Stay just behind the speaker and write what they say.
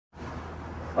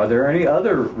Are there any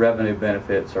other revenue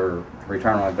benefits or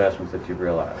return on investments that you've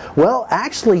realized? Well,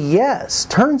 actually, yes.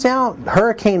 Turns out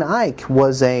Hurricane Ike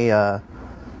was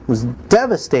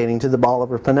devastating to the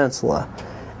Bolivar Peninsula,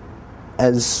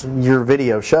 as your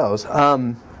video shows.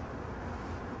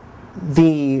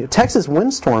 The Texas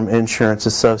Windstorm Insurance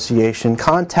Association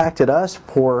contacted us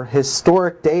for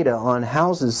historic data on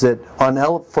houses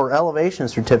for elevation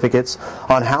certificates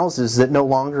on houses that no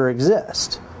longer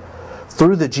exist.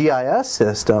 Through the GIS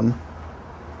system,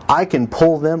 I can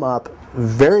pull them up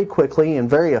very quickly and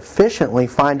very efficiently,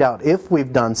 find out if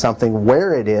we've done something,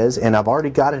 where it is, and I've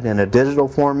already got it in a digital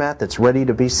format that's ready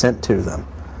to be sent to them.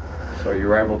 So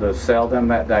you're able to sell them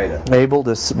that data? Able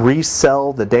to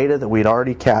resell the data that we'd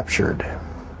already captured.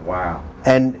 Wow.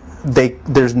 And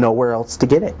there's nowhere else to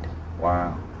get it.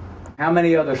 Wow. How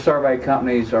many other survey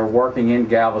companies are working in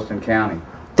Galveston County?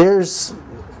 There's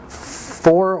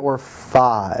 4 or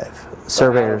 5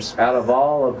 surveyors. Out of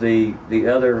all of the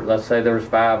other, let's say there's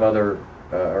 5 other,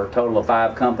 or a total of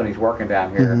 5 companies working down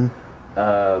here,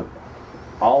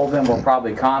 all of them were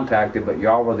probably contacted, but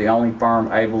y'all were the only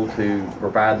firm able to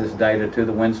provide this data to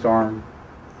the windstorm?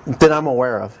 That I'm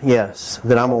aware of, yes.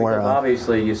 That I'm aware of.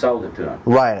 Obviously, you sold it to them.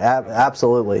 Right,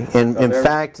 absolutely. In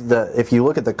fact, if you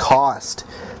look at the cost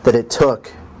that it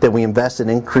took, that we invested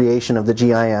in creation of the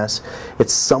GIS,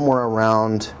 it's somewhere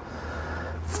around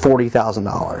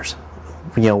 $40,000.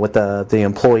 You know, with the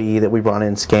employee that we brought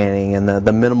in scanning, and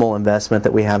the minimal investment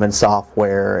that we have in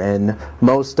software, and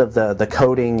most of the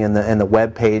coding and the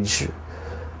web page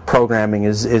programming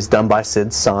is done by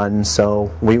Sid's son.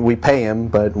 So we pay him,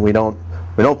 but we don't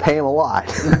pay him a lot.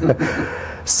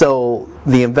 So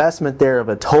the investment there of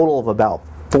a total of about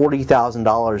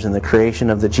 $40,000 in the creation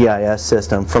of the GIS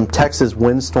system from Texas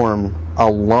Windstorm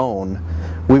alone,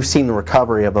 we've seen the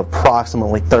recovery of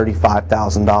approximately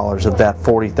 $35,000 of that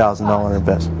 $40,000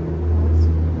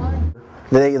 investment.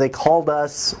 They called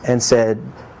us and said,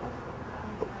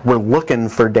 we're looking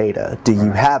for data. Do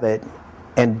you have it?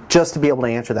 And just to be able to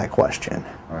answer that question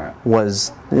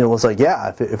was like,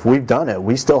 yeah, if we've done it,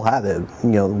 we still have it. You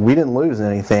know, we didn't lose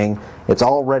anything. It's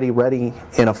already ready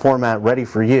in a format ready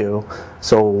for you.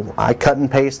 So I cut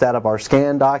and paste out of our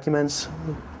scan documents,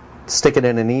 stick it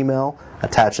in an email,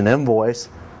 attach an invoice,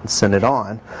 and send it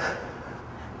on.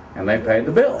 And they paid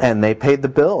the bill. And they paid the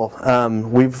bill.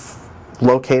 We've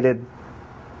located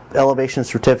elevation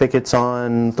certificates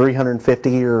on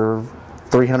 350 or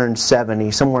 370,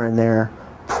 somewhere in there,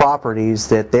 properties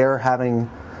that they're having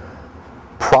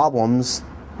problems,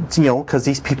 you know, because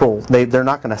these people, they're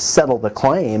not going to settle the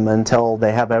claim until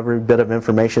they have every bit of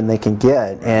information they can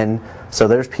get. And so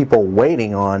there's people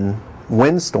waiting on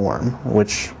windstorm,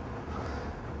 which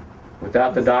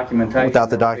without the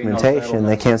documentation,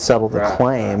 they can't settle the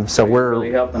claim. So we're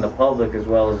really helping the public as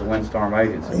well as the windstorm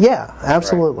agency. Yeah,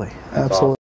 absolutely. Absolutely.